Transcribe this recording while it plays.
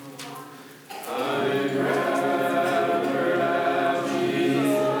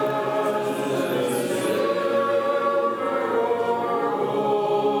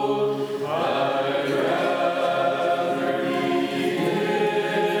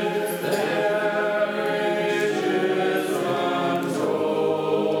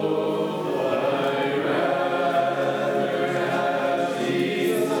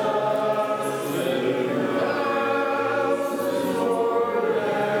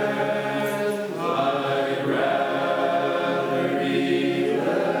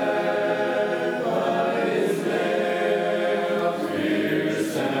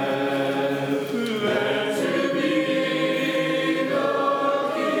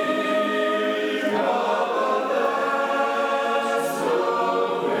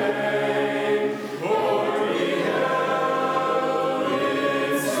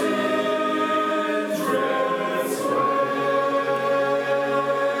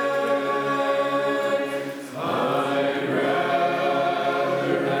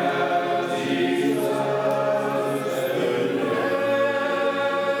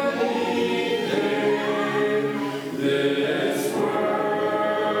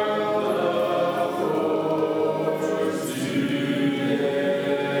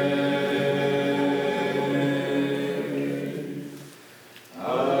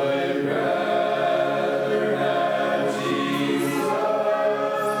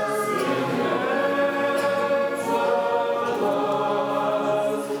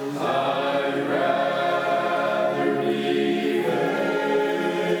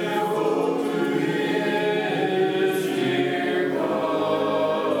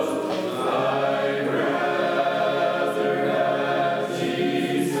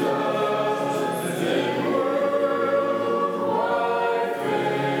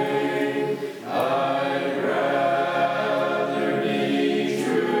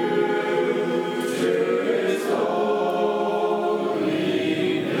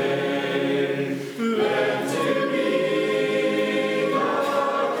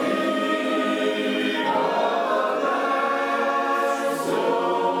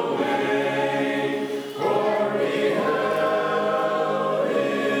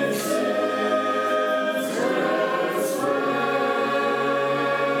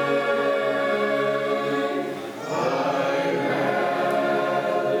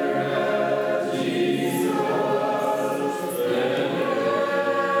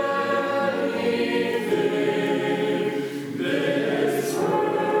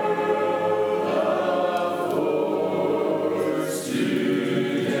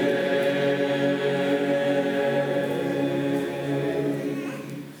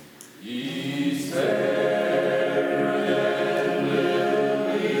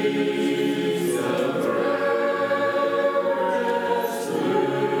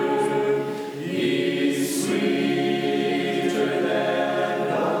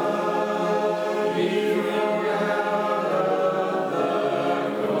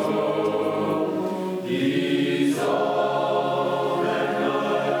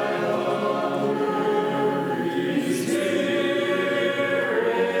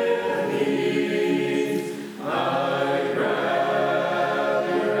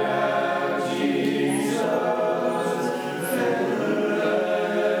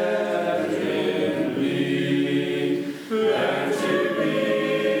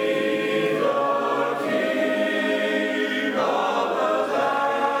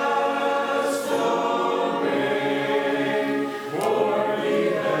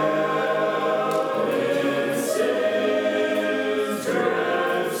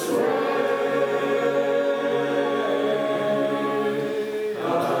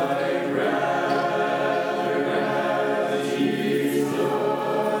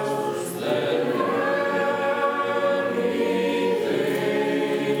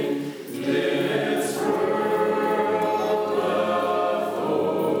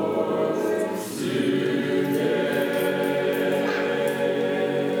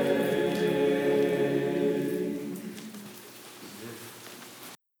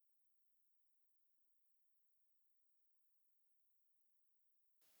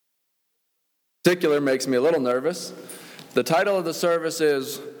particular makes me a little nervous. The title of the service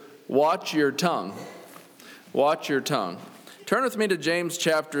is Watch Your Tongue. Watch your tongue. Turn with me to James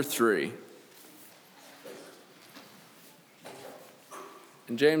chapter 3.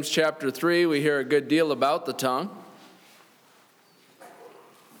 In James chapter 3, we hear a good deal about the tongue.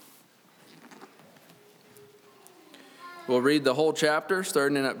 We'll read the whole chapter,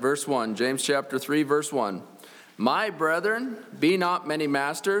 starting at verse 1. James chapter 3, verse 1. My brethren, be not many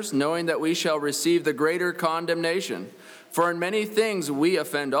masters, knowing that we shall receive the greater condemnation. For in many things we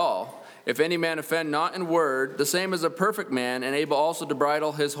offend all. If any man offend not in word, the same is a perfect man, and able also to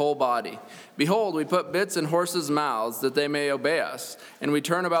bridle his whole body. Behold, we put bits in horses' mouths, that they may obey us, and we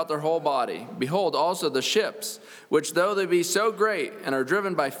turn about their whole body. Behold also the ships, which though they be so great, and are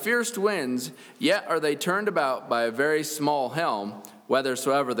driven by fierce winds, yet are they turned about by a very small helm,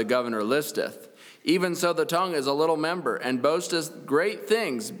 whithersoever the governor listeth. Even so the tongue is a little member, and boasteth great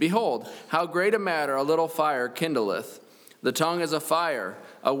things. Behold, how great a matter a little fire kindleth. The tongue is a fire,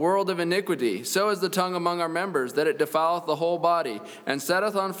 a world of iniquity. So is the tongue among our members, that it defileth the whole body, and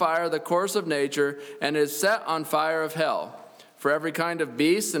setteth on fire the course of nature, and is set on fire of hell. For every kind of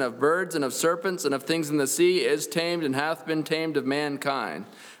beasts, and of birds, and of serpents, and of things in the sea is tamed, and hath been tamed of mankind.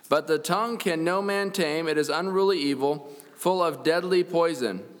 But the tongue can no man tame. It is unruly evil, full of deadly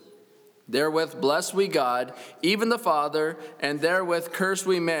poison. Therewith bless we God, even the Father, and therewith curse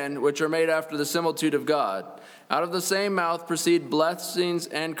we men, which are made after the similitude of God. Out of the same mouth proceed blessings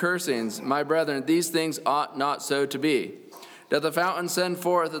and cursings. My brethren, these things ought not so to be. Doth the fountain send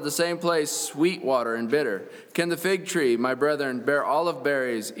forth at the same place sweet water and bitter? Can the fig tree, my brethren, bear olive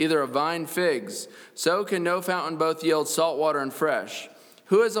berries, either a vine figs? So can no fountain both yield salt water and fresh.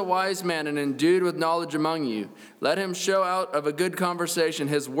 Who is a wise man and endued with knowledge among you? Let him show out of a good conversation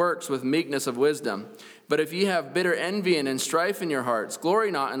his works with meekness of wisdom. But if ye have bitter envy and strife in your hearts,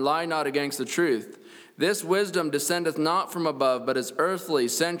 glory not and lie not against the truth. This wisdom descendeth not from above, but is earthly,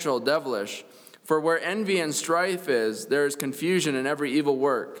 sensual, devilish. For where envy and strife is, there is confusion in every evil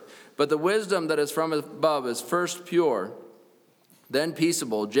work. But the wisdom that is from above is first pure, then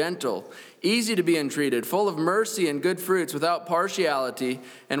peaceable, gentle, easy to be entreated, full of mercy and good fruits, without partiality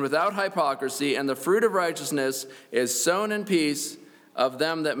and without hypocrisy. And the fruit of righteousness is sown in peace of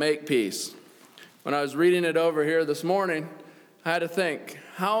them that make peace. When I was reading it over here this morning, I had to think,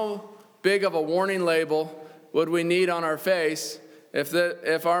 how big of a warning label would we need on our face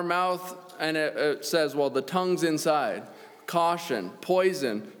if our mouth, and it says, well, the tongue's inside. Caution,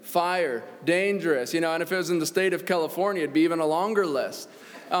 poison, fire, dangerous. And if it was in the state of California, it'd be even a longer list.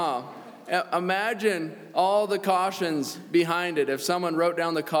 Imagine all the cautions behind it if someone wrote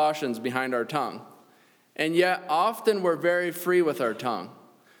down the cautions behind our tongue. And yet, often we're very free with our tongue.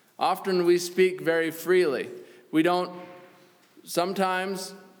 Often we speak very freely.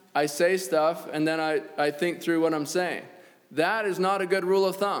 Sometimes I say stuff and then I think through what I'm saying. That is not a good rule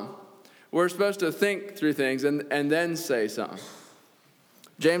of thumb. We're supposed to think through things and then say something.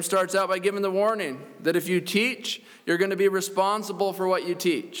 James starts out by giving the warning that if you teach, you're going to be responsible for what you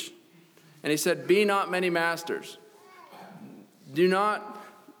teach. And he said, be not many masters. Do not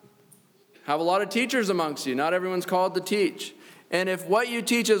have a lot of teachers amongst you. Not everyone's called to teach. And if what you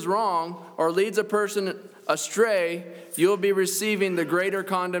teach is wrong or leads a person astray, you'll be receiving the greater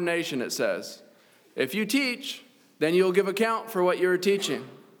condemnation, it says. If you teach, then you'll give account for what you're teaching.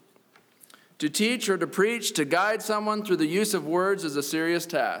 To teach or to preach, to guide someone through the use of words is a serious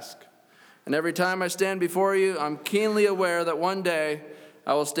task. And every time I stand before you, I'm keenly aware that one day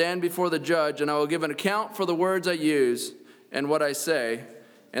I will stand before the judge and I will give an account for the words I use and what I say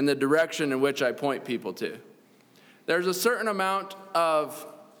and the direction in which I point people to. There's a certain amount of,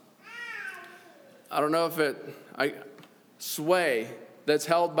 sway that's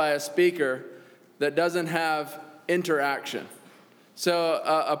held by a speaker that doesn't have interaction. So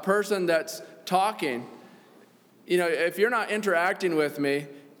a person that's talking, if you're not interacting with me,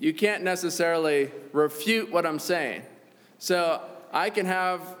 you can't necessarily refute what I'm saying. So I can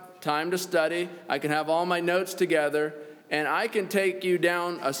have time to study, I can have all my notes together, and I can take you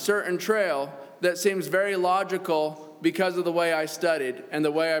down a certain trail that seems very logical because of the way I studied and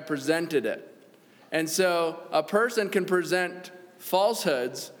the way I presented it. And so a person can present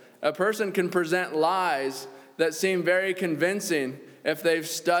falsehoods, a person can present lies that seem very convincing if they've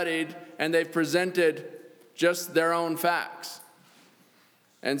studied and they've presented just their own facts.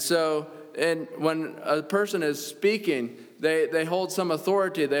 And so when a person is speaking, they hold some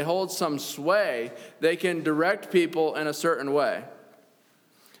authority, they hold some sway, they can direct people in a certain way.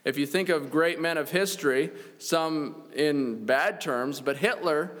 If you think of great men of history, some in bad terms, but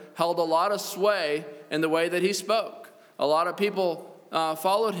Hitler held a lot of sway in the way that he spoke. A lot of people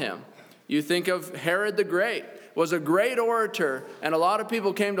followed him. You think of Herod the Great, was a great orator, and a lot of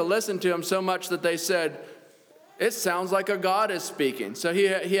people came to listen to him so much that they said, it sounds like a God is speaking. So he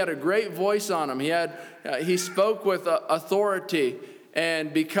had a great voice on him. He spoke with authority,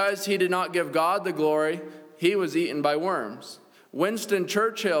 and because he did not give God the glory, he was eaten by worms. Winston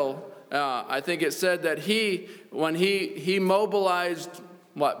Churchill, I think it said that when he mobilized,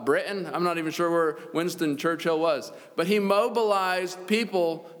 Britain? I'm not even sure where Winston Churchill was. But he mobilized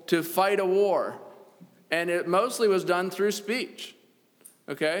people to fight a war. And it mostly was done through speech.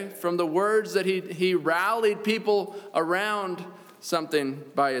 Okay? From the words that he rallied people around something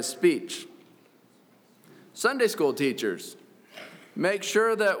by his speech. Sunday school teachers, make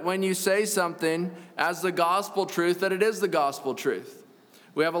sure that when you say something as the gospel truth, that it is the gospel truth.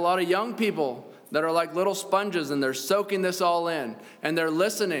 We have a lot of young people that are like little sponges, and they're soaking this all in, and they're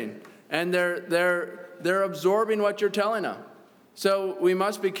listening, and they're absorbing what you're telling them. So we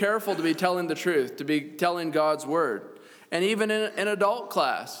must be careful to be telling the truth, to be telling God's word. And even in adult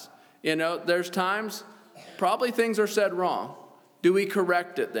class, there's times probably things are said wrong. Do we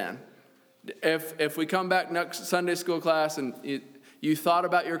correct it then? If we come back next Sunday school class and you thought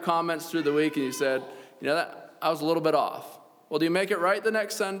about your comments through the week and you said, that I was a little bit off. Well, do you make it right the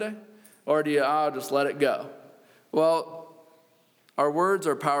next Sunday? Or do you, just let it go? Well, our words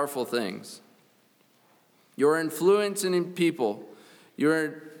are powerful things. You're influencing people.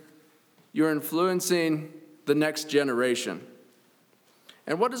 You're influencing the next generation.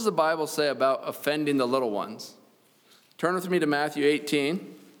 And what does the Bible say about offending the little ones? Turn with me to Matthew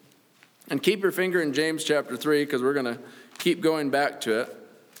 18. And keep your finger in James chapter 3, because we're going to keep going back to it.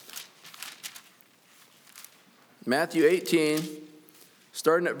 Matthew 18,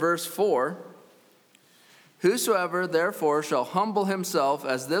 starting at verse 4. Whosoever therefore shall humble himself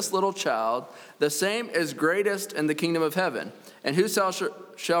as this little child, the same is greatest in the kingdom of heaven. And whoso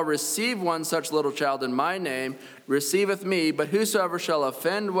shall receive one such little child in my name receiveth me. But whosoever shall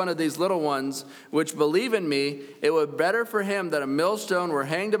offend one of these little ones which believe in me, it were better for him that a millstone were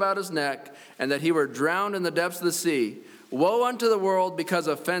hanged about his neck, and that he were drowned in the depths of the sea. Woe unto the world because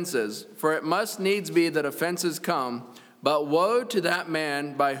of offenses, for it must needs be that offenses come, but woe to that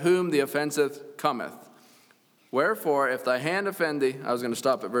man by whom the offense cometh. Wherefore, if thy hand offend thee, I was going to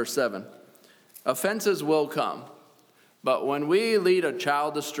stop at verse 7. Offenses will come. But when we lead a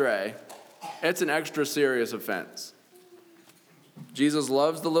child astray, it's an extra serious offense. Jesus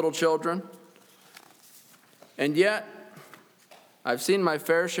loves the little children. And yet, I've seen my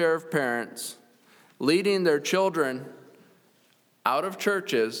fair share of parents leading their children out of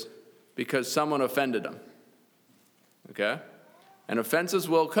churches because someone offended them. Okay? And offenses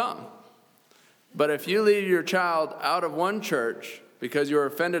will come. But if you lead your child out of one church because you're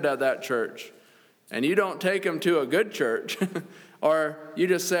offended at that church, and you don't take them to a good church, or you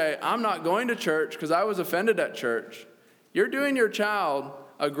just say, I'm not going to church because I was offended at church, you're doing your child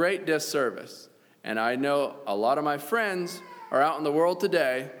a great disservice. And I know a lot of my friends are out in the world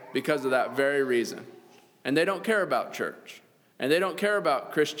today because of that very reason. And they don't care about church. And they don't care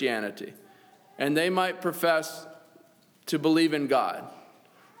about Christianity. And they might profess to believe in God.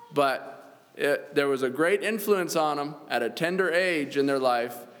 But there was a great influence on them at a tender age in their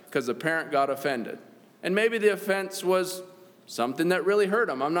life because the parent got offended. And maybe the offense was something that really hurt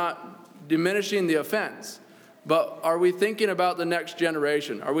them. I'm not diminishing the offense. But are we thinking about the next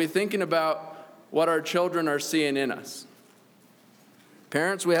generation? Are we thinking about what our children are seeing in us?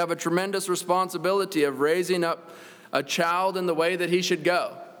 Parents, we have a tremendous responsibility of raising up a child in the way that he should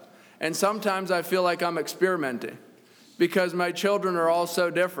go. And sometimes I feel like I'm experimenting because my children are all so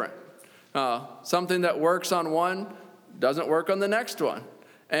different. Something that works on one doesn't work on the next one.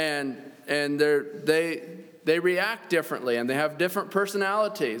 And they react differently, and they have different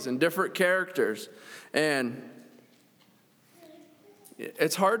personalities and different characters. And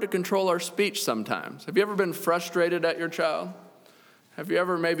it's hard to control our speech sometimes. Have you ever been frustrated at your child? Have you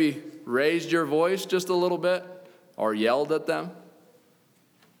ever maybe raised your voice just a little bit or yelled at them?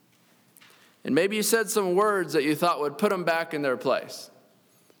 And maybe you said some words that you thought would put them back in their place.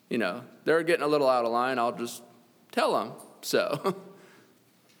 They're getting a little out of line. I'll just tell them so.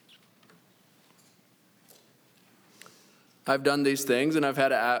 I've done these things, and I've had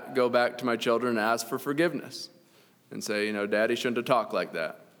to go back to my children and ask for forgiveness and say, Daddy shouldn't have talked like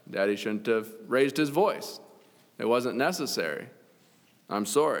that. Daddy shouldn't have raised his voice. It wasn't necessary. I'm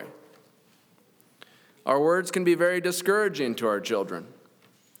sorry. Our words can be very discouraging to our children.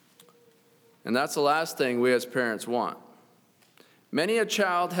 And that's the last thing we as parents want. Many a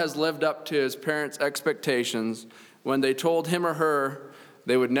child has lived up to his parents' expectations when they told him or her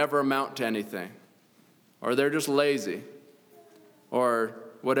they would never amount to anything, or they're just lazy, or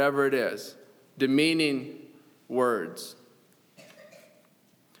whatever it is, demeaning words.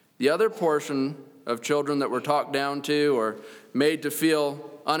 The other portion of children that were talked down to or made to feel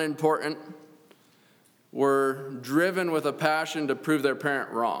unimportant were driven with a passion to prove their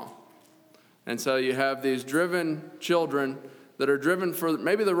parent wrong. And so you have these driven children that are driven for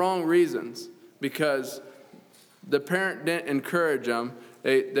maybe the wrong reasons because the parent didn't encourage them.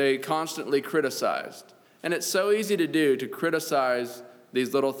 They constantly criticized. And it's so easy to do, to criticize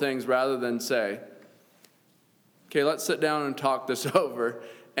these little things rather than say, okay, let's sit down and talk this over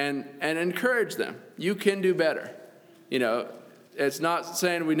and encourage them. You can do better. You know, it's not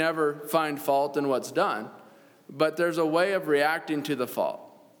saying we never find fault in what's done, but there's a way of reacting to the fault.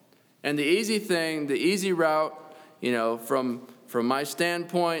 And the easy thing, the easy route, you know, from my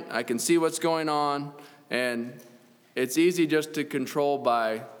standpoint, I can see what's going on, and it's easy just to control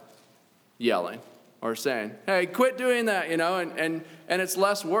by yelling or saying, hey, quit doing that, you know, and it's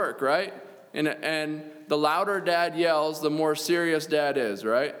less work, right? And the louder dad yells, the more serious dad is,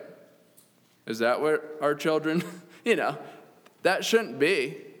 right? Is that what our children, you know, that shouldn't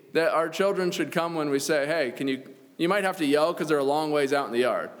be. That our children should come when we say, hey, you might have to yell because they're a long ways out in the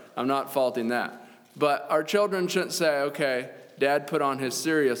yard. I'm not faulting that. But our children shouldn't say, okay, Dad put on his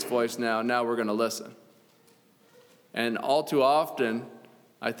serious voice now we're going to listen. And all too often,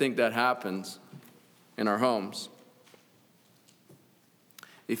 I think that happens in our homes.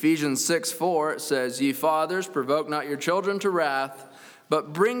 Ephesians 6:4, it says, ye fathers, provoke not your children to wrath,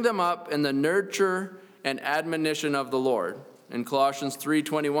 but bring them up in the nurture and admonition of the Lord. And Colossians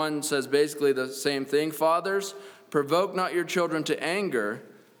 3:21 says basically the same thing. Fathers, provoke not your children to anger,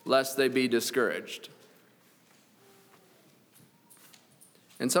 lest they be discouraged.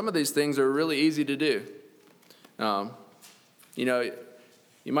 And some of these things are really easy to do. You know,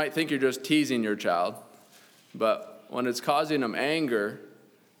 you might think you're just teasing your child, but when it's causing them anger,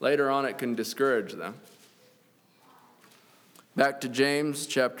 later on it can discourage them. Back to James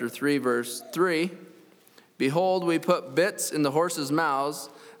chapter 3, verse 3. Behold, we put bits in the horses' mouths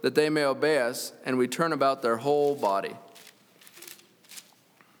that they may obey us, and we turn about their whole body.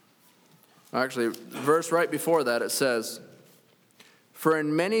 Actually, verse right before that, it says, for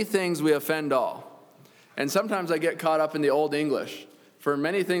in many things we offend all. And sometimes I get caught up in the Old English. For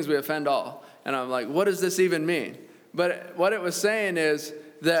many things we offend all. And I'm like, what does this even mean? But what it was saying is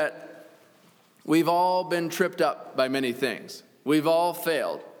that we've all been tripped up by many things. We've all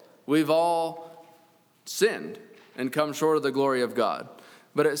failed. We've all sinned and come short of the glory of God.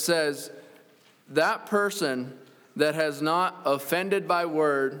 But it says, that person that has not offended by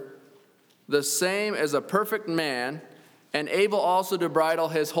word, the same as a perfect man, and able also to bridle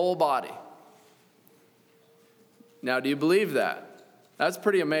his whole body. Now, do you believe that? That's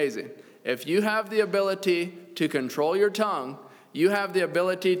pretty amazing. If you have the ability to control your tongue, you have the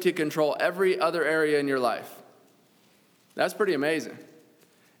ability to control every other area in your life. That's pretty amazing.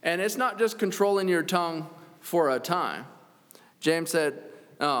 And it's not just controlling your tongue for a time. James said,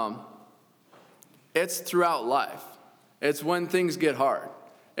 it's throughout life. It's when things get hard.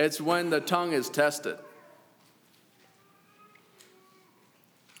 It's when the tongue is tested.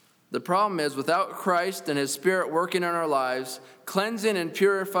 The problem is, without Christ and his Spirit working in our lives, cleansing and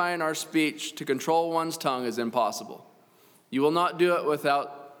purifying our speech to control one's tongue is impossible. You will not do it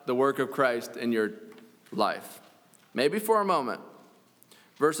without the work of Christ in your life. Maybe for a moment.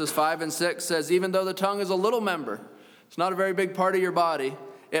 Verses 5 and 6 says, even though the tongue is a little member, it's not a very big part of your body,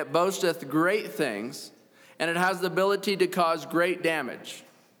 it boasteth great things, and it has the ability to cause great damage.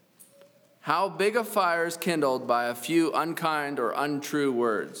 How big a fire is kindled by a few unkind or untrue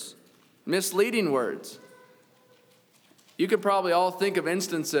words. Misleading words. You could probably all think of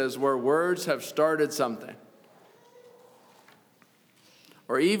instances where words have started something.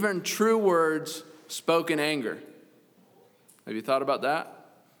 Or even true words spoken in anger. Have you thought about that?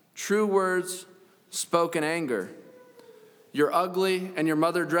 True words spoken in anger. You're ugly and your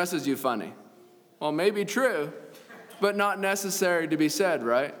mother dresses you funny. Well, maybe true, but not necessary to be said,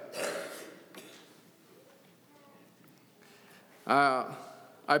 right?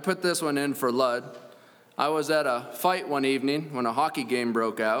 I put this one in for Lud. I was at a fight one evening when a hockey game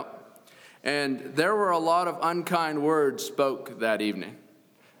broke out, and there were a lot of unkind words spoke that evening.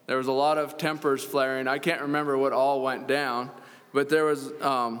 There was a lot of tempers flaring. I can't remember what all went down, but there was,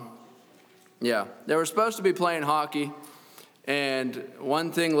 they were supposed to be playing hockey, and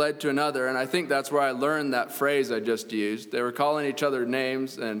one thing led to another, and I think that's where I learned that phrase I just used. They were calling each other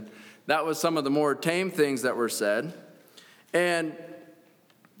names, and that was some of the more tame things that were said. And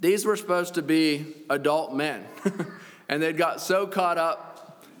these were supposed to be adult men. And they'd got so caught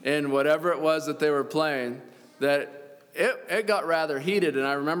up in whatever it was that they were playing that it got rather heated. And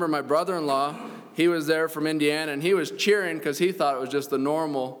I remember my brother-in-law, he was there from Indiana, and he was cheering because he thought it was just the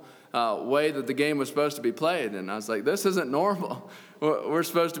normal way that the game was supposed to be played. And I was like, this isn't normal. We're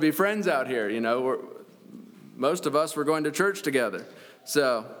supposed to be friends out here. Most of us were going to church together.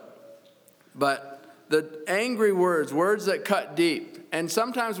 But the angry words that cut deep, and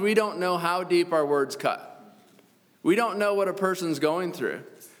sometimes we don't know how deep our words cut. We don't know what a person's going through.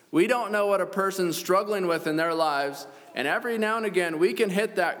 We don't know what a person's struggling with in their lives, and every now and again we can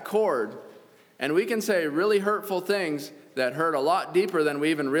hit that chord, and we can say really hurtful things that hurt a lot deeper than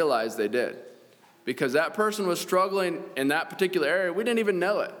we even realized they did. Because that person was struggling in that particular area, we didn't even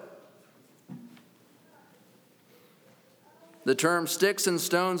know it. The term sticks and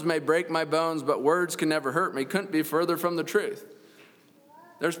stones may break my bones, but words can never hurt me couldn't be further from the truth.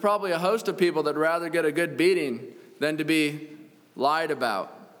 There's probably a host of people that'd rather get a good beating than to be lied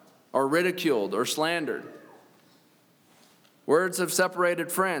about or ridiculed or slandered. Words have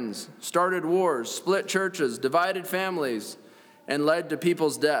separated friends, started wars, split churches, divided families, and led to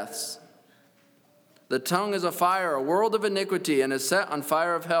people's deaths. The tongue is a fire, a world of iniquity, and is set on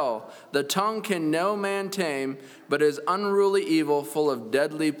fire of hell. The tongue can no man tame, but is unruly evil, full of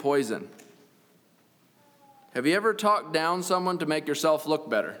deadly poison. Have you ever talked down someone to make yourself look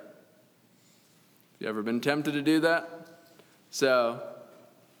better? You ever been tempted to do that? So-and-so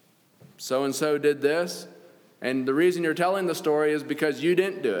did this, and the reason you're telling the story is because you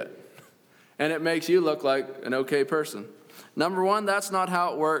didn't do it. And it makes you look like an okay person. Number one, that's not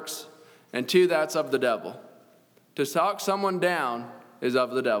how it works. And two, that's of the devil. To talk someone down is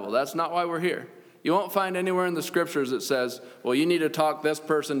of the devil. That's not why we're here. You won't find anywhere in the scriptures that says, well, you need to talk this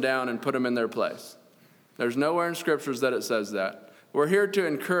person down and put them in their place. There's nowhere in scriptures that it says that. We're here to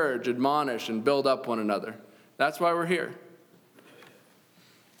encourage, admonish, and build up one another. That's why we're here.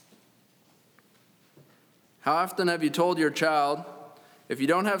 How often have you told your child, if you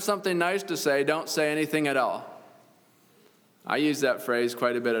don't have something nice to say, don't say anything at all? I use that phrase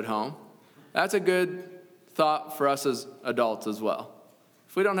quite a bit at home. That's a good thought for us as adults as well.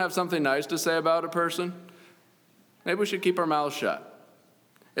 If we don't have something nice to say about a person, maybe we should keep our mouths shut.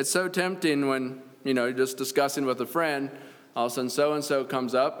 It's so tempting when, you're just discussing with a friend, all of a sudden so-and-so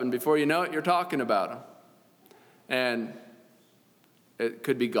comes up, and before you know it, you're talking about them. And it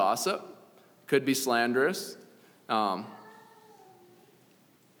could be gossip, could be slanderous. What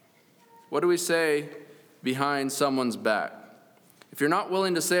do we say behind someone's back? If you're not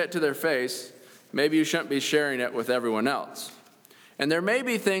willing to say it to their face, maybe you shouldn't be sharing it with everyone else. And there may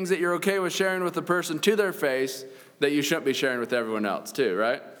be things that you're okay with sharing with the person to their face that you shouldn't be sharing with everyone else too,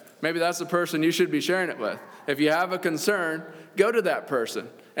 right? Maybe that's the person you should be sharing it with. If you have a concern, go to that person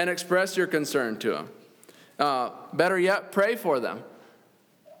and express your concern to them. Better yet, pray for them.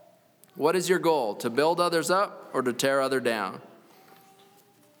 What is your goal? To build others up or to tear others down?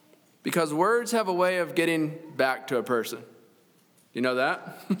 Because words have a way of getting back to a person. You know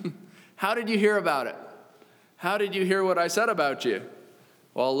that? How did you hear about it? How did you hear what I said about you?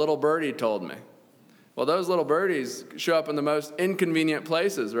 Well, a little birdie told me. Well, those little birdies show up in the most inconvenient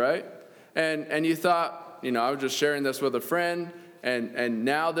places, right? And you thought, I was just sharing this with a friend, and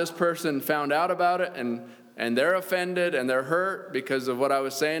now this person found out about it, and they're offended and they're hurt because of what I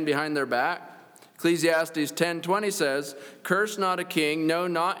was saying behind their back. Ecclesiastes 10:20 says, curse not a king, no,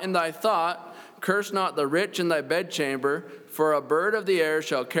 not in thy thought. Curse not the rich in thy bedchamber, for a bird of the air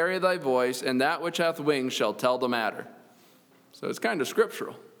shall carry thy voice, and that which hath wings shall tell the matter. So it's kind of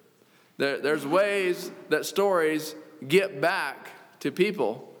scriptural. There's ways that stories get back to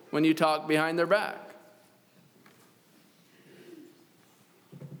people when you talk behind their back.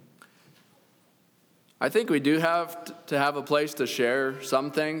 I think we do have to have a place to share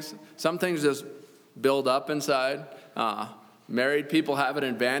some things. Some things just build up inside. Married people have an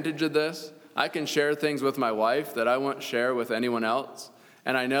advantage of this. I can share things with my wife that I won't share with anyone else.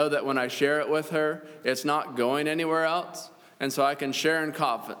 And I know that when I share it with her, it's not going anywhere else. And so I can share in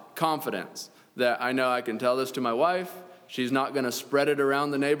confidence that I know I can tell this to my wife. She's not going to spread it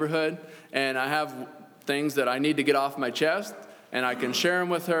around the neighborhood. And I have things that I need to get off my chest, and I can share them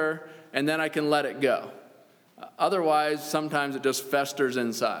with her, and then I can let it go. Otherwise, sometimes it just festers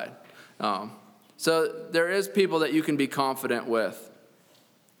inside. So there is people that you can be confident with.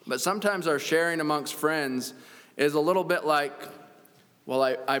 But sometimes our sharing amongst friends is a little bit like,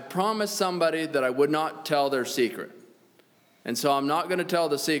 well, I promised somebody that I would not tell their secret. And so I'm not going to tell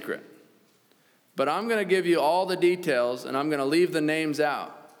the secret. But I'm going to give you all the details, and I'm going to leave the names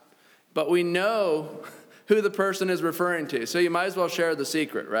out. But we know who the person is referring to, so you might as well share the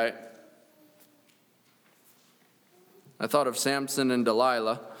secret, right? I thought of Samson and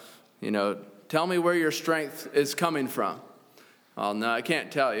Delilah, Tell me where your strength is coming from. Oh, no, I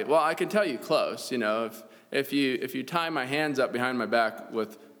can't tell you. Well, I can tell you close. If you tie my hands up behind my back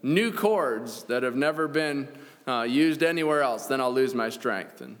with new cords that have never been used anywhere else, then I'll lose my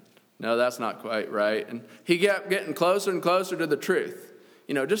strength. And no, that's not quite right. And he kept getting closer and closer to the truth.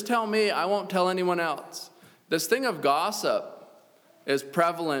 Just tell me, I won't tell anyone else. This thing of gossip is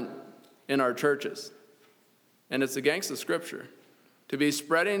prevalent in our churches. And it's against the Scripture. To be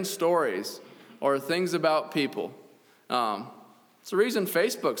spreading stories or things about people. It's the reason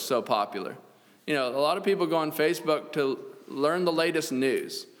Facebook's so popular. A lot of people go on Facebook to learn the latest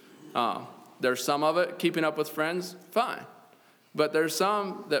news. There's some of it, keeping up with friends, fine. But there's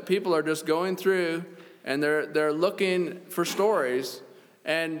some that people are just going through and they're looking for stories,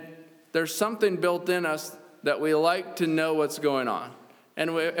 and there's something built in us that we like to know what's going on.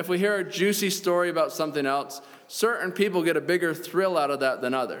 And if we hear a juicy story about something else, certain people get a bigger thrill out of that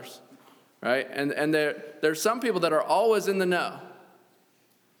than others, right? And there's some people that are always in the know.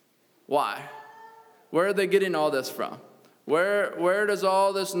 Why? Where are they getting all this from? Where does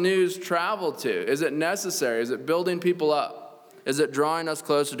all this news travel to? Is it necessary? Is it building people up? Is it drawing us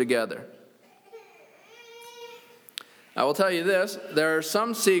closer together? I will tell you this, there are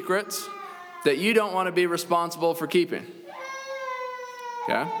some secrets that you don't want to be responsible for keeping.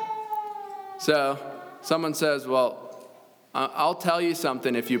 Okay? So, someone says, well, I'll tell you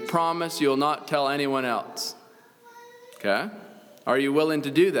something if you promise you'll not tell anyone else. Okay? Are you willing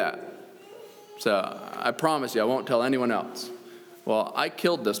to do that? So, I promise you I won't tell anyone else. Well, I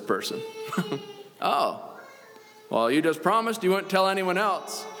killed this person. Oh. Well, you just promised you wouldn't tell anyone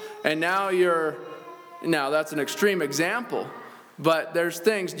else. And now that's an extreme example. But there's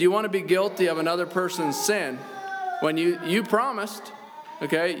things, do you want to be guilty of another person's sin when you promised,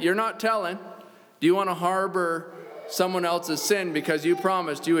 okay, you're not telling? Do you want to harbor someone else's sin because you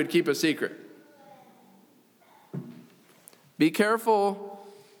promised you would keep a secret? Be careful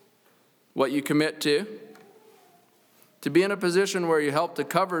what you commit to. To be in a position where you help to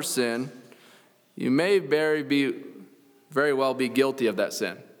cover sin, you may very well be guilty of that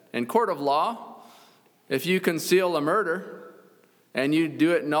sin. In court of law, if you conceal a murder and you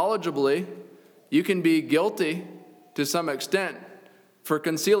do it knowledgeably, you can be guilty to some extent for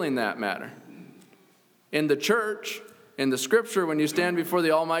concealing that matter. In the church, in the Scripture, when you stand before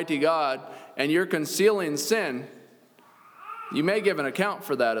the Almighty God and you're concealing sin, you may give an account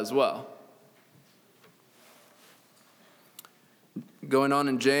for that as well. Going on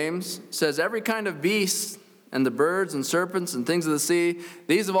in James, says, every kind of beast and the birds and serpents and things of the sea,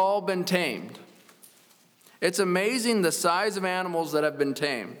 these have all been tamed. It's amazing the size of animals that have been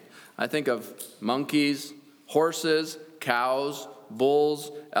tamed. I think of monkeys, horses, cows,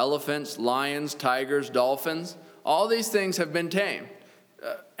 bulls, elephants, lions, tigers, dolphins. All these things have been tamed.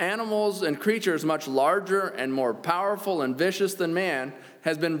 Animals and creatures much larger and more powerful and vicious than man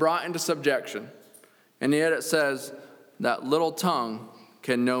has been brought into subjection. And yet it says, that little tongue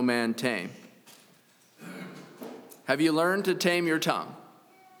can no man tame. Have you learned to tame your tongue?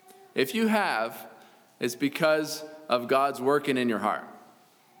 If you have, it's because of God's working in your heart.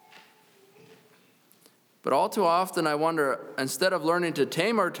 But all too often, I wonder, instead of learning to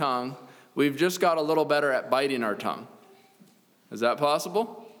tame our tongue, we've just got a little better at biting our tongue. Is that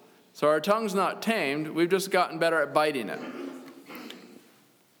possible? So our tongue's not tamed, we've just gotten better at biting it.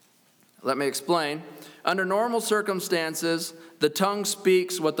 Let me explain. Under normal circumstances, the tongue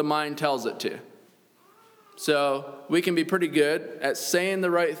speaks what the mind tells it to. So we can be pretty good at saying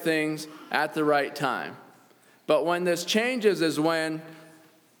the right things at the right time. But when this changes is when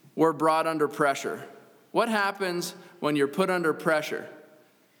we're brought under pressure. What happens when you're put under pressure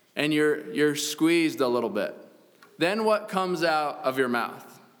and you're squeezed a little bit? Then what comes out of your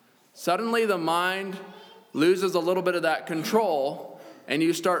mouth? Suddenly the mind loses a little bit of that control, and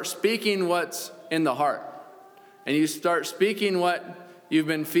you start speaking what's in the heart. And you start speaking what you've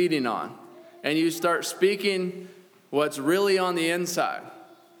been feeding on. And you start speaking what's really on the inside.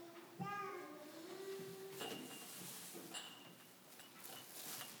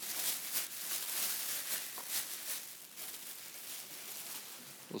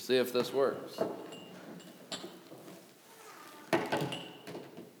 We'll see if this works.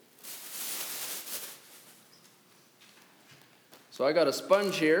 So I got a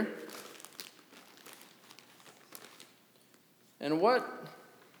sponge here. And what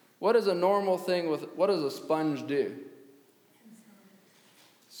is a normal thing what does a sponge do?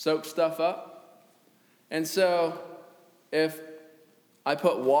 Soak stuff up. And so if I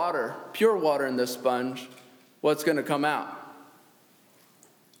put water, pure water in this sponge, what's going to come out?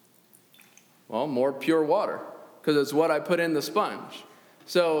 Well, more pure water, because it's what I put in the sponge.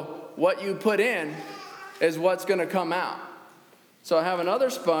 So what you put in is what's going to come out. So I have another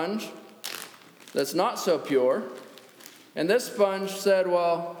sponge that's not so pure. And this sponge said,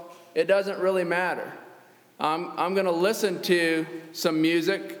 well, it doesn't really matter. I'm going to listen to some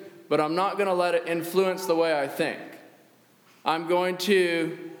music, but I'm not going to let it influence the way I think. I'm going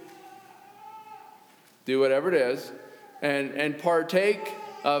to do whatever it is and partake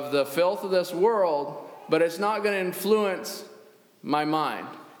of the filth of this world, but it's not going to influence my mind.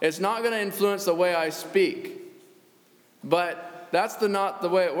 It's not going to influence the way I speak. But that's not the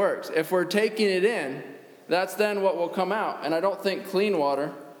way it works. If we're taking it in, that's then what will come out. And I don't think clean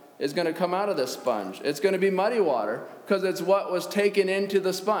water is going to come out of this sponge. It's going to be muddy water because it's what was taken into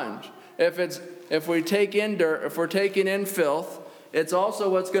the sponge. If we take in dirt, if we're taking in filth, it's also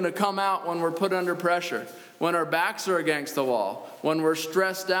what's going to come out when we're put under pressure, when our backs are against the wall, when we're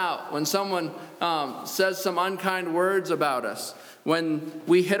stressed out, when someone says some unkind words about us, when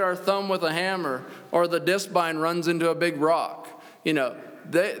we hit our thumb with a hammer or the disc bind runs into a big rock.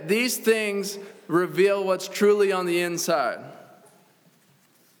 These things reveal what's truly on the inside.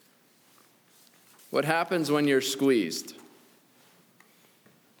 What happens when you're squeezed?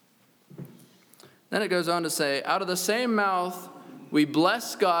 Then it goes on to say, out of the same mouth we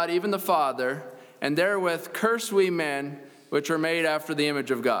bless God, even the Father, and therewith curse we men, which are made after the image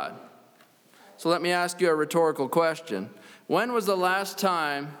of God. So let me ask you a rhetorical question. When was the last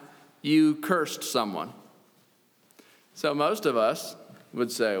time you cursed someone? So most of us would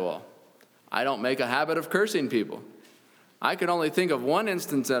say, well, I don't make a habit of cursing people. I can only think of one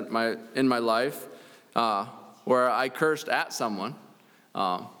instance in my life where I cursed at someone,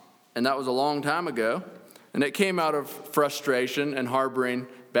 and that was a long time ago, and it came out of frustration and harboring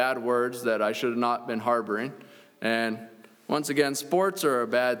bad words that I should have not been harboring. And once again, sports are a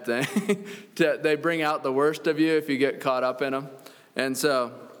bad thing. They bring out the worst of you if you get caught up in them. And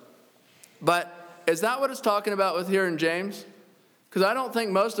so, but is that what it's talking about with here in James? Because I don't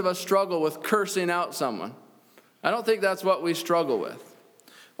think most of us struggle with cursing out someone. I don't think that's what we struggle with.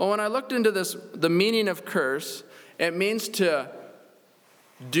 Well, when I looked into this, the meaning of curse, it means to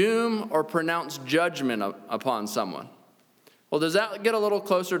doom or pronounce judgment upon someone. Well, does that get a little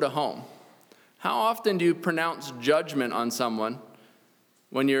closer to home? How often do you pronounce judgment on someone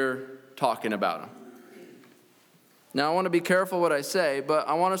when you're talking about them? Now, I want to be careful what I say, but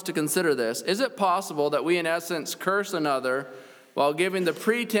I want us to consider this. Is it possible that we, in essence, curse another while giving the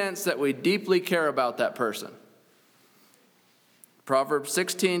pretense that we deeply care about that person? Proverbs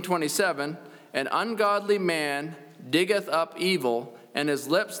 16:27, an ungodly man diggeth up evil, and his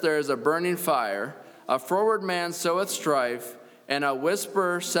lips there is a burning fire. A froward man soweth strife, and a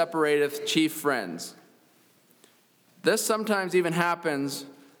whisperer separateth chief friends. This sometimes even happens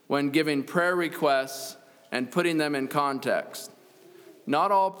when giving prayer requests and putting them in context.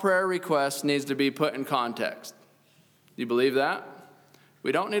 Not all prayer requests needs to be put in context. Do you believe that?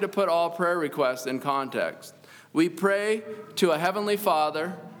 We don't need to put all prayer requests in context. We pray to a heavenly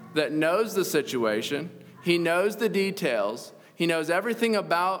Father that knows the situation. He knows the details. He knows everything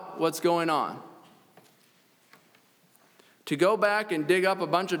about what's going on. To go back and dig up a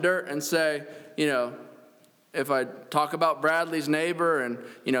bunch of dirt and say, if I talk about Bradley's neighbor and,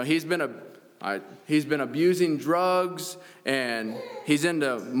 he's been abusing drugs and he's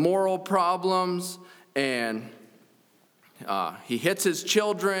into moral problems and he hits his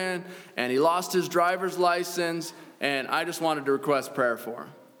children and he lost his driver's license and I just wanted to request prayer for him.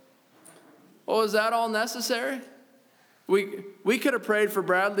 Well, is that all necessary? We could have prayed for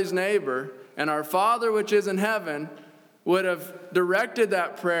Bradley's neighbor, and our Father which is in heaven would have directed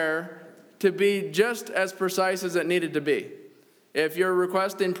that prayer to be just as precise as it needed to be. If you're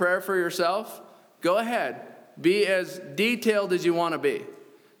requesting prayer for yourself, go ahead. Be as detailed as you want to be.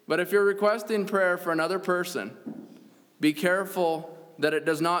 But if you're requesting prayer for another person, be careful that it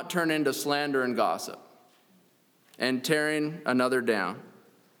does not turn into slander and gossip and tearing another down.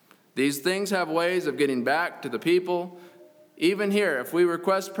 These things have ways of getting back to the people. Even here, if we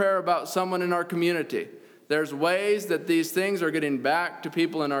request prayer about someone in our community, there's ways that these things are getting back to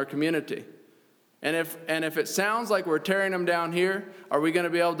people in our community. And if it sounds like we're tearing them down here, are we going to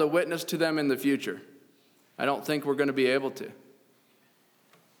be able to witness to them in the future? I don't think we're going to be able to.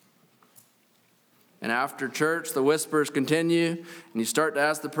 And after church, the whispers continue, and you start to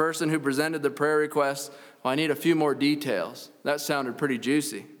ask the person who presented the prayer request, well, I need a few more details. That sounded pretty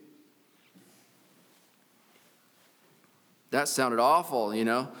juicy. That sounded awful,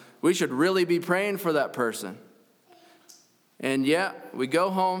 We should really be praying for that person. And yet, we go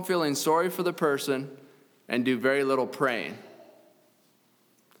home feeling sorry for the person and do very little praying.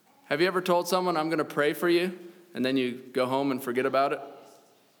 Have you ever told someone, I'm going to pray for you, and then you go home and forget about it?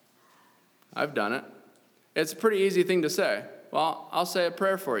 I've done it. It's a pretty easy thing to say. Well, I'll say a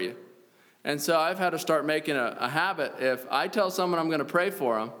prayer for you. And so I've had to start making a habit. If I tell someone I'm going to pray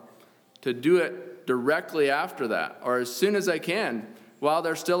for them, to do it directly after that, or as soon as I can, while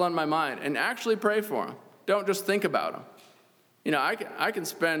they're still on my mind, and actually pray for them. Don't just think about them. You know, I can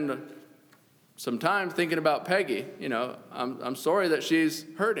spend some time thinking about Peggy. You know, I'm sorry that she's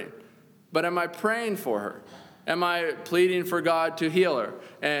hurting. But am I praying for her? Am I pleading for God to heal her?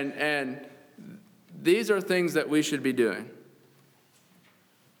 And these are things that we should be doing.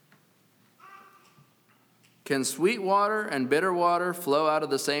 Can sweet water and bitter water flow out of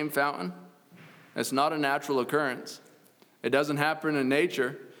the same fountain? It's not a natural occurrence. It doesn't happen in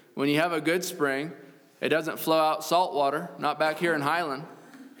nature. When you have a good spring, it doesn't flow out salt water, not back here in Highland.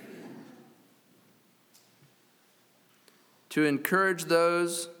 To encourage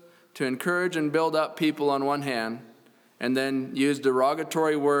and build up people on one hand, and then use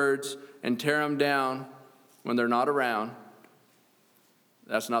derogatory words and tear them down when they're not around,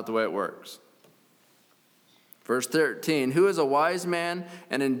 that's not the way it works. Verse 13, who is a wise man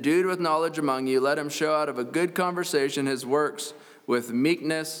and endued with knowledge among you? Let him show out of a good conversation his works with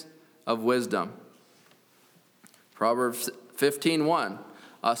meekness of wisdom. Proverbs 15:1,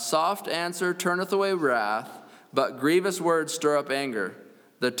 a soft answer turneth away wrath, but grievous words stir up anger.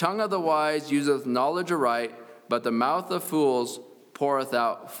 The tongue of the wise useth knowledge aright, but the mouth of fools poureth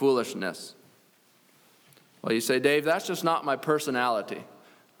out foolishness. Well, you say, Dave, that's just not my personality.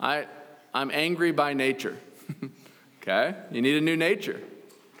 I'm angry by nature. Okay? You need a new nature.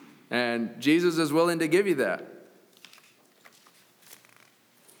 And Jesus is willing to give you that.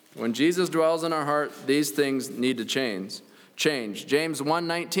 When Jesus dwells in our heart, these things need to change. James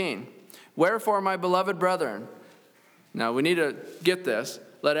 1:19. Wherefore, my beloved brethren, now we need to get this.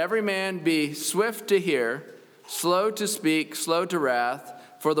 Let every man be swift to hear, slow to speak, slow to wrath,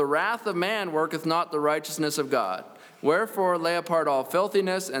 for the wrath of man worketh not the righteousness of God. Wherefore lay apart all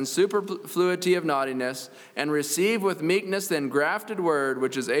filthiness and superfluity of naughtiness, and receive with meekness the engrafted word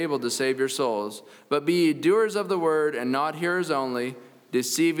which is able to save your souls. But be ye doers of the word, and not hearers only,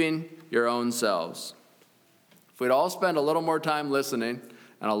 deceiving your own selves. If we'd all spend a little more time listening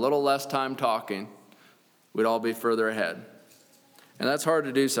and a little less time talking, we'd all be further ahead. And that's hard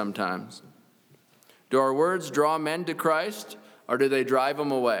to do sometimes. Do our words draw men to Christ, or do they drive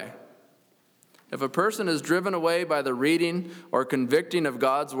them away? If a person is driven away by the reading or convicting of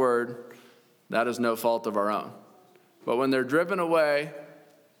God's word, that is no fault of our own. But when they're driven away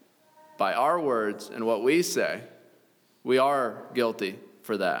by our words and what we say, we are guilty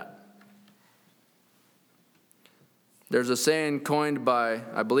for that. There's a saying coined by,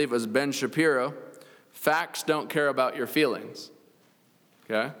 I believe it was Ben Shapiro, facts don't care about your feelings.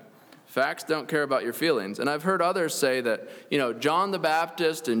 Okay? Facts don't care about your feelings. And I've heard others say that, John the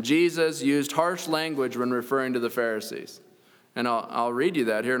Baptist and Jesus used harsh language when referring to the Pharisees. And I'll read you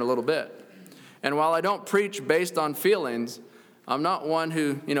that here in a little bit. And while I don't preach based on feelings, I'm not one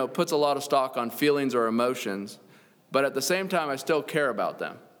who, puts a lot of stock on feelings or emotions. But at the same time, I still care about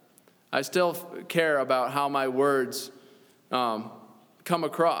them. I still care about how my words come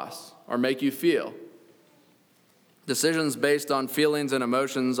across or make you feel. Decisions based on feelings and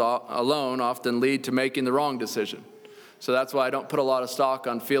emotions alone often lead to making the wrong decision. So that's why I don't put a lot of stock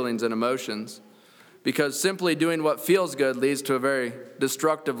on feelings and emotions, because simply doing what feels good leads to a very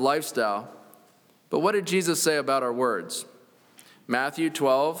destructive lifestyle. But what did Jesus say about our words? Matthew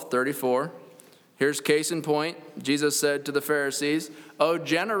 12:34. Here's case in point. Jesus said to the Pharisees, O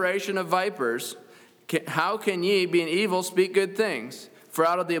generation of vipers, how can ye, being evil, speak good things? For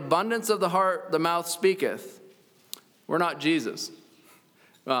out of the abundance of the heart the mouth speaketh. We're not Jesus.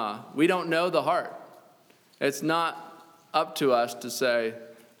 We don't know the heart. It's not up to us to say,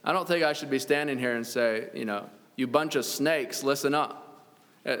 I don't think I should be standing here and say, you bunch of snakes, listen up.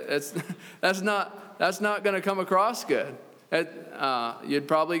 That's not going to come across good. You'd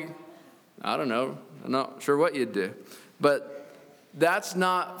probably, I don't know, I'm not sure what you'd do. But that's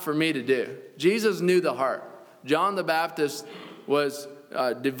not for me to do. Jesus knew the heart. John the Baptist was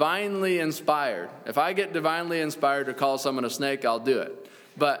divinely inspired. If I get divinely inspired to call someone a snake, I'll do it.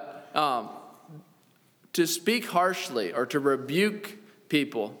 But to speak harshly or to rebuke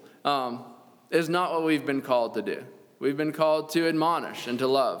people is not what we've been called to do. We've been called to admonish and to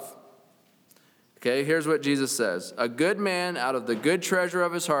love. Okay, here's what Jesus says. A good man out of the good treasure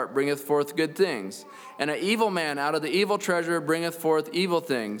of his heart bringeth forth good things, and an evil man out of the evil treasure bringeth forth evil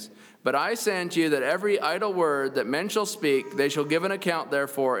things. But I say unto you that every idle word that men shall speak, they shall give an account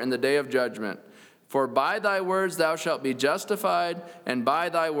therefore in the day of judgment. For by thy words thou shalt be justified, and by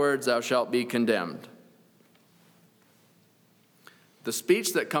thy words thou shalt be condemned. The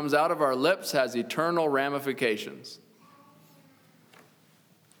speech that comes out of our lips has eternal ramifications.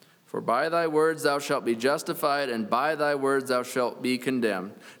 For by thy words thou shalt be justified, and by thy words thou shalt be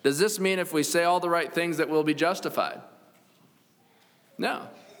condemned. Does this mean if we say all the right things that we'll be justified? No.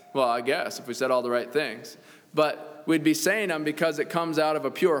 Well, I guess if we said all the right things. But we'd be saying them because it comes out of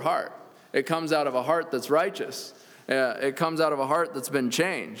a pure heart. It comes out of a heart that's righteous. It comes out of a heart that's been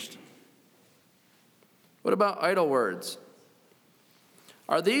changed. What about idle words?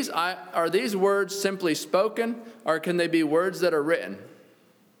 Are these words simply spoken, or can they be words that are written?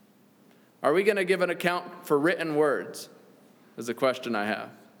 Are we going to give an account for written words? Is the question I have.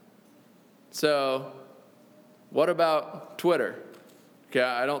 So, what about Twitter? Okay,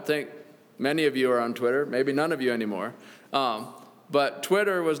 I don't think many of you are on Twitter, maybe none of you anymore. But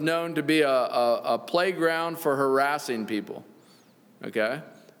Twitter was known to be a playground for harassing people. Okay?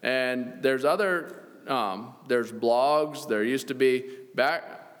 And there's there's blogs. There used to be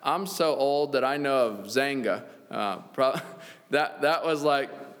I'm so old that I know of Zanga. That was like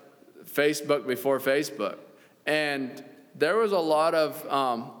Facebook before Facebook. And there was a lot of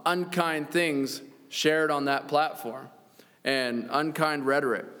unkind things shared on that platform and unkind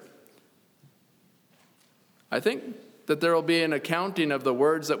rhetoric. I think that there will be an accounting of the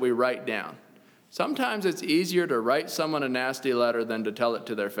words that we write down. Sometimes it's easier to write someone a nasty letter than to tell it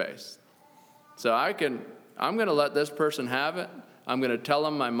to their face. So I'm going to let this person have it. I'm going to tell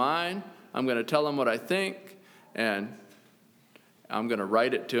them my mind. I'm going to tell them what I think. And I'm going to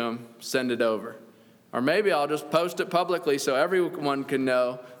write it to them, send it over. Or maybe I'll just post it publicly so everyone can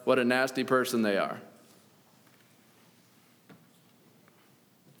know what a nasty person they are.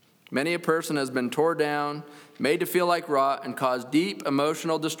 Many a person has been torn down, made to feel like rot, and caused deep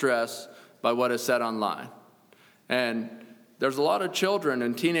emotional distress by what is said online. And there's a lot of children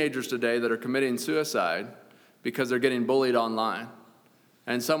and teenagers today that are committing suicide because they're getting bullied online.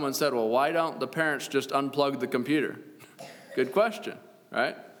 And someone said, well, why don't the parents just unplug the computer? Good question,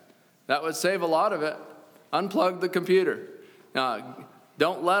 right? That would save a lot of it. Unplug the computer.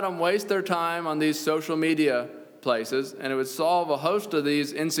 Don't let them waste their time on these social media places, and it would solve a host of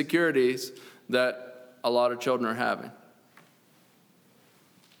these insecurities that a lot of children are having.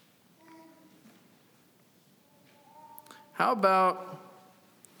 How about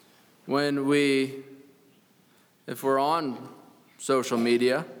if we're on social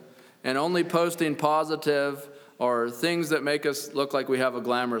media and only posting positive or things that make us look like we have a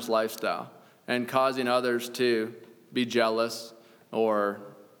glamorous lifestyle and causing others to be jealous or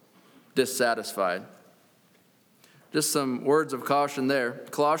dissatisfied? Just some words of caution there.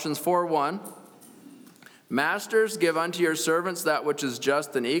 Colossians 4:1. Masters, give unto your servants that which is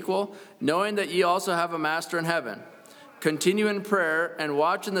just and equal, knowing that ye also have a master in heaven. Continue in prayer and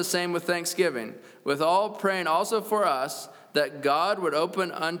watch in the same with thanksgiving, with all praying also for us, that God would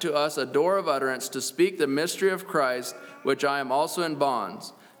open unto us a door of utterance to speak the mystery of Christ, which I am also in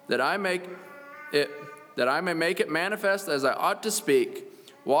bonds, that I may make it manifest as I ought to speak,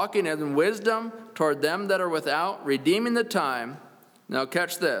 walking in wisdom toward them that are without, redeeming the time. Now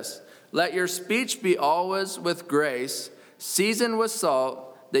catch this. Let your speech be always with grace, seasoned with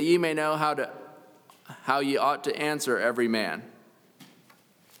salt, that ye may know how ye ought to answer every man.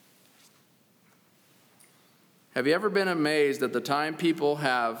 Have you ever been amazed at the time people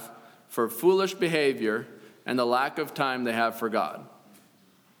have for foolish behavior and the lack of time they have for God?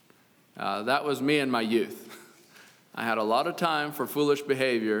 That was me in my youth. I had a lot of time for foolish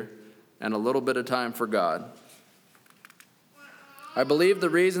behavior and a little bit of time for God. I believe the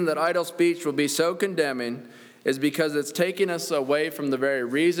reason that idle speech will be so condemning is because it's taking us away from the very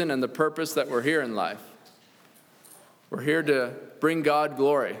reason and the purpose that we're here in life. We're here to bring God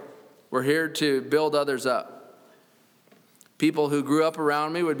glory. We're here to build others up. People who grew up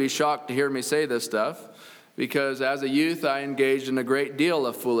around me would be shocked to hear me say this stuff because as a youth I engaged in a great deal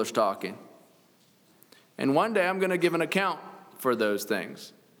of foolish talking. And one day I'm going to give an account for those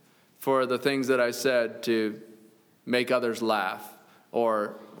things, for the things that I said to make others laugh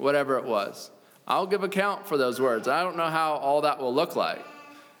or whatever it was. I'll give account for those words. I don't know how all that will look like.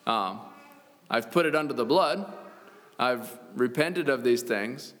 I've put it under the blood. I've repented of these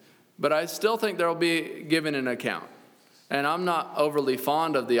things, but I still think there will be given an account. And I'm not overly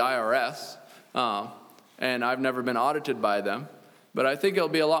fond of the IRS, and I've never been audited by them, but I think it'll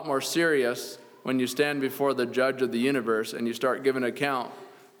be a lot more serious when you stand before the judge of the universe and you start giving account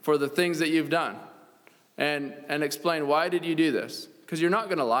for the things that you've done and explain, why did you do this? Because you're not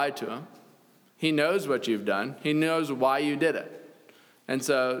going to lie to him. He knows what you've done. He knows why you did it. And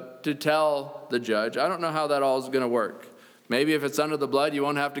so to tell the judge, I don't know how that all is going to work. Maybe if it's under the blood, you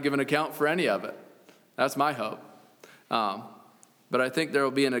won't have to give an account for any of it. That's my hope. but I think there will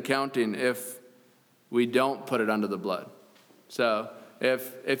be an accounting if we don't put it under the blood. So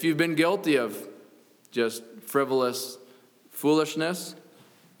if you've been guilty of just frivolous foolishness,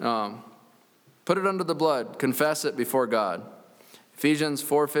 put it under the blood. Confess it before God. Ephesians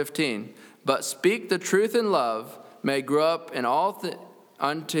 4:15. But speak the truth in love, may grow up in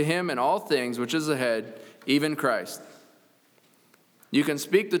unto him in all things, which is the head, even Christ. You can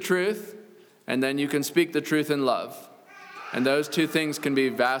speak the truth, and then you can speak the truth in love. And those two things can be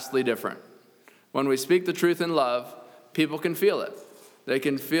vastly different. When we speak the truth in love, people can feel it. They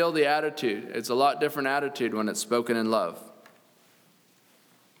can feel the attitude. It's a lot different attitude when it's spoken in love.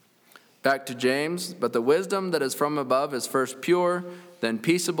 Back to James. But the wisdom that is from above is first pure, then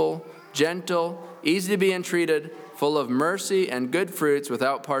peaceable, gentle, easy to be entreated, full of mercy and good fruits,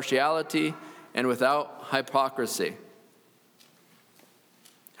 without partiality and without hypocrisy.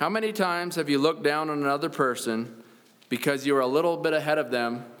 How many times have you looked down on another person because you were a little bit ahead of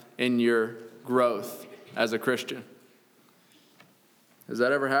them in your growth as a Christian? Has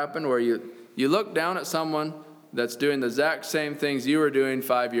that ever happened where you look down at someone that's doing the exact same things you were doing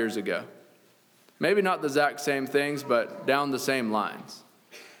 5 years ago? Maybe not the exact same things, but down the same lines.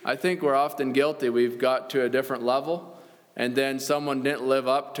 I think we're often guilty. We've got to a different level, and then someone didn't live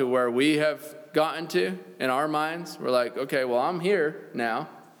up to where we have gotten to in our minds. We're like, okay, well, I'm here now,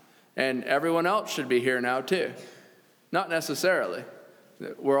 and everyone else should be here now too. Not necessarily.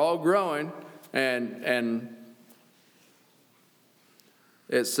 We're all growing, and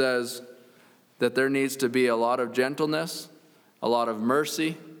it says that there needs to be a lot of gentleness, a lot of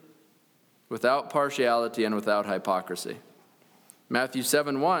mercy, without partiality and without hypocrisy. Matthew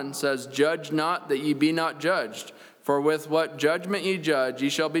 7:1 says, Judge not that ye be not judged, for with what judgment ye judge, ye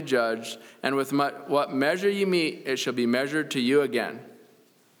shall be judged, and with what measure ye meet, it shall be measured to you again.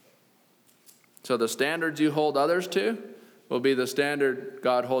 So the standards you hold others to will be the standard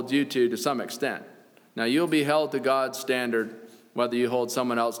God holds you to some extent. Now you'll be held to God's standard whether you hold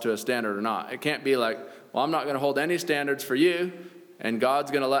someone else to a standard or not. It can't be like, well, I'm not going to hold any standards for you, and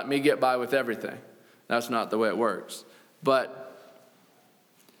God's going to let me get by with everything. That's not the way it works. But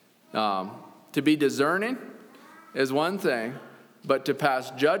to be discerning is one thing, but to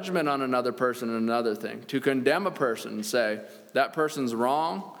pass judgment on another person is another thing. To condemn a person and say, that person's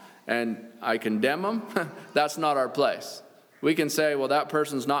wrong, and I condemn them, that's not our place. We can say, well, that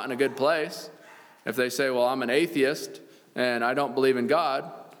person's not in a good place. If they say, well, I'm an atheist, and I don't believe in God,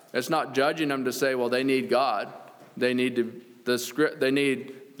 it's not judging them to say, well, they need God. They need they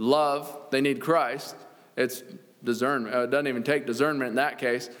need love. They need Christ. It's discernment. It doesn't even take discernment in that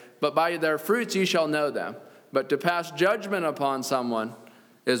case. But by their fruits you shall know them. But to pass judgment upon someone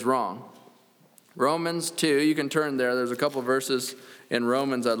is wrong. Romans 2, you can turn there. There's a couple verses in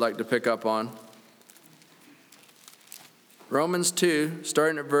Romans I'd like to pick up on. Romans 2,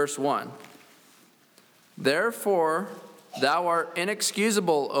 starting at verse 1. Therefore, thou art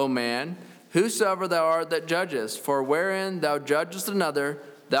inexcusable, O man, whosoever thou art that judgest. For wherein thou judgest another,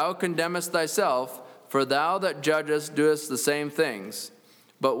 thou condemnest thyself, for thou that judgest doest the same things.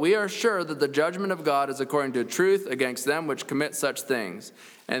 But we are sure that the judgment of God is according to truth against them which commit such things.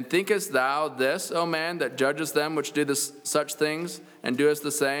 And thinkest thou this, O man, that judgest them which do such things, and doest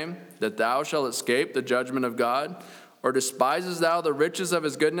the same, that thou shalt escape the judgment of God? Or despisest thou the riches of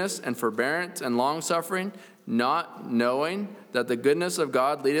his goodness and forbearance and longsuffering, not knowing that the goodness of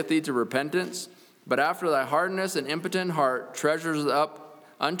God leadeth thee to repentance? But after thy hardness and impotent heart treasures up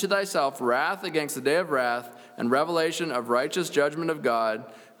unto thyself wrath against the day of wrath and revelation of righteous judgment of God,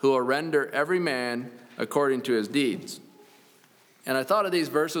 who will render every man according to his deeds. And I thought of these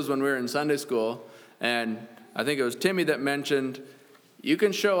verses when we were in Sunday school, and I think it was Timmy that mentioned, you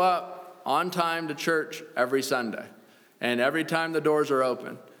can show up on time to church every Sunday, and every time the doors are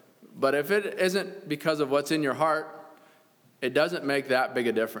open. But if it isn't because of what's in your heart, it doesn't make that big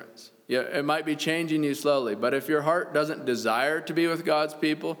a difference. Yeah, it might be changing you slowly, but if your heart doesn't desire to be with God's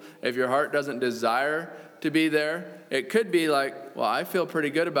people, if your heart doesn't desire to be there, it could be like, well, I feel pretty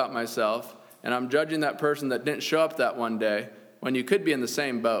good about myself, and I'm judging that person that didn't show up that one day, when you could be in the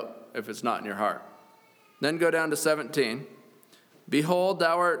same boat if it's not in your heart. Then go down to 17. Behold,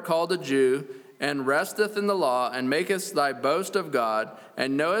 thou art called a Jew, and resteth in the law, and makest thy boast of God,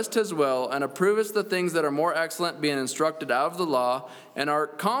 and knowest his will, and approvest the things that are more excellent, being instructed out of the law, and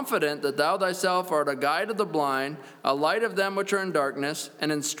art confident that thou thyself art a guide of the blind, a light of them which are in darkness,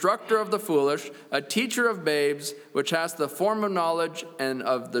 an instructor of the foolish, a teacher of babes, which hast the form of knowledge and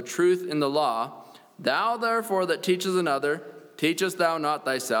of the truth in the law. Thou therefore that teachest another, teachest thou not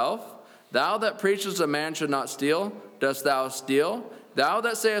thyself? Thou that preachest a man should not steal, dost thou steal? Thou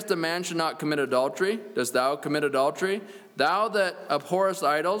that sayest a man should not commit adultery, dost thou commit adultery? Thou that abhorrest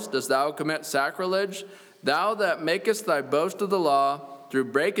idols, dost thou commit sacrilege? Thou that makest thy boast of the law, through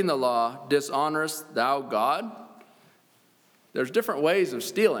breaking the law, dishonorest thou God? There's different ways of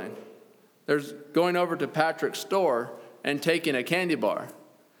stealing. There's going over to Patrick's store and taking a candy bar.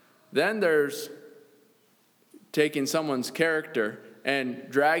 Then there's taking someone's character and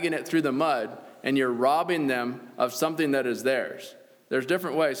dragging it through the mud, and you're robbing them of something that is theirs. There's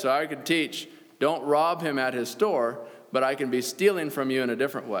different ways. So I could teach, don't rob him at his store, but I can be stealing from you in a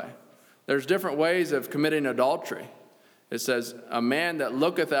different way. There's different ways of committing adultery. It says, a man that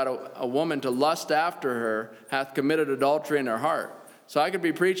looketh at a woman to lust after her hath committed adultery in her heart. So I could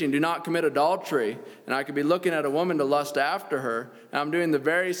be preaching, do not commit adultery, and I could be looking at a woman to lust after her, and I'm doing the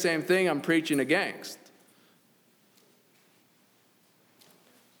very same thing I'm preaching against.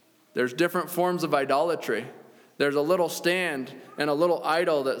 There's different forms of idolatry. There's a little stand and a little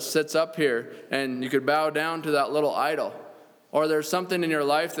idol that sits up here, and you could bow down to that little idol. Or there's something in your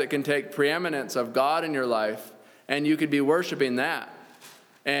life that can take preeminence of God in your life, and you could be worshiping that.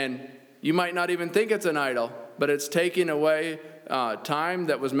 And you might not even think it's an idol, but it's taking away time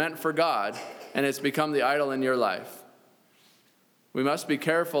that was meant for God, and it's become the idol in your life. We must be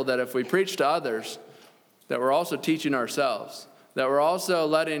careful that if we preach to others, that we're also teaching ourselves, that we're also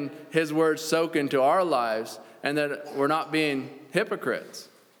letting his words soak into our lives, and that we're not being hypocrites.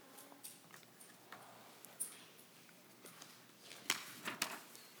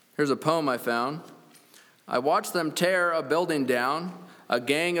 Here's a poem I found. I watched them tear a building down, a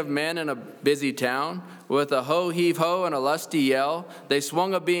gang of men in a busy town. With a ho-heave-ho and a lusty yell, they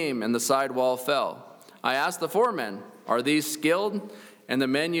swung a beam and the side wall fell. I asked the foreman, are these skilled? And the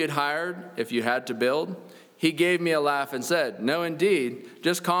men you'd hired if you had to build? He gave me a laugh and said, no, indeed,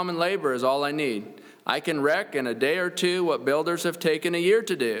 just common labor is all I need. I can wreck in a day or two what builders have taken a year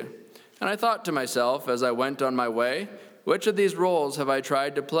to do. And I thought to myself as I went on my way, which of these roles have I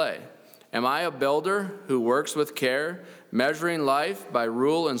tried to play? Am I a builder who works with care, measuring life by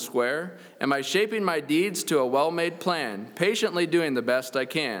rule and square? Am I shaping my deeds to a well-made plan, patiently doing the best I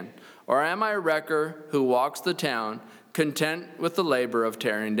can? Or am I a wrecker who walks the town, content with the labor of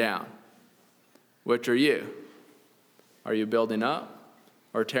tearing down? Which are you? Are you building up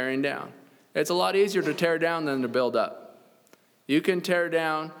or tearing down? It's a lot easier to tear down than to build up. You can tear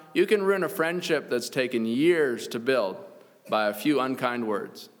down, you can ruin a friendship that's taken years to build by a few unkind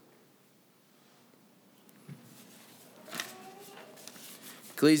words.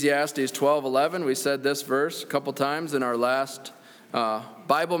 Ecclesiastes 12:11, we said this verse a couple times in our last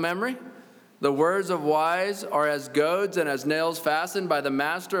Bible memory. The words of wise are as goads and as nails fastened by the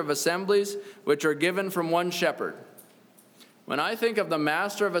master of assemblies, which are given from one shepherd. When I think of the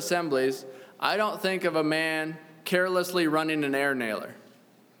master of assemblies, I don't think of a man carelessly running an air nailer.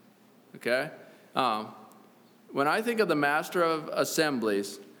 Okay? When I think of the master of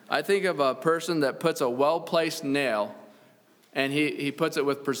assemblies, I think of a person that puts a well-placed nail, and he puts it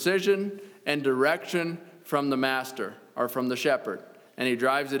with precision and direction from the master or from the shepherd. And he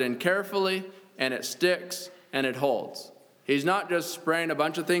drives it in carefully, and it sticks, and it holds. He's not just spraying a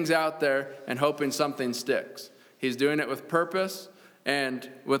bunch of things out there and hoping something sticks. He's doing it with purpose and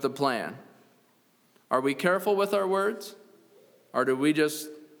with a plan. Are we careful with our words? Or do we just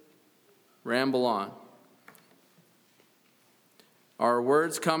ramble on? Are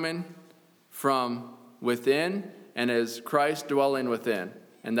words coming from within, and is Christ dwelling within?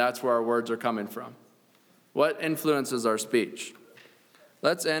 And that's where our words are coming from. What influences our speech?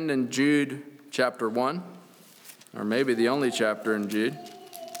 Let's end in Jude chapter 1, or maybe the only chapter in Jude.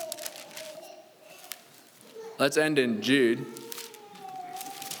 Let's end in Jude,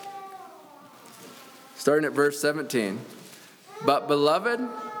 starting at verse 17. But beloved,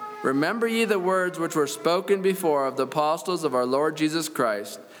 remember ye the words which were spoken before of the apostles of our Lord Jesus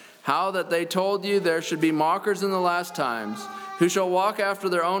Christ, how that they told you there should be mockers in the last times, who shall walk after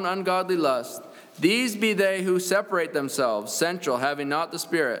their own ungodly lust. These be they who separate themselves, sensual, having not the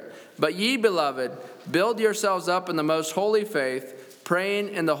Spirit. But ye, beloved, build yourselves up in the most holy faith, praying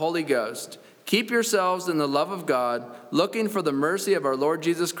in the Holy Ghost. Keep yourselves in the love of God, looking for the mercy of our Lord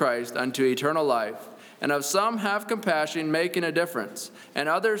Jesus Christ unto eternal life. And of some have compassion, making a difference, and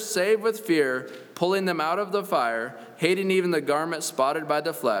others save with fear, pulling them out of the fire, hating even the garment spotted by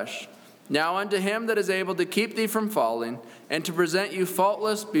the flesh. Now unto him that is able to keep thee from falling, and to present you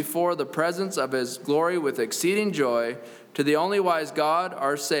faultless before the presence of his glory with exceeding joy, to the only wise God,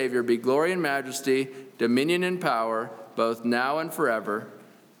 our Savior, be glory and majesty, dominion and power, both now and forever.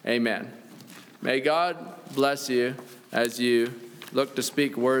 Amen. May God bless you as you look to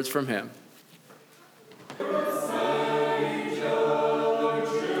speak words from him.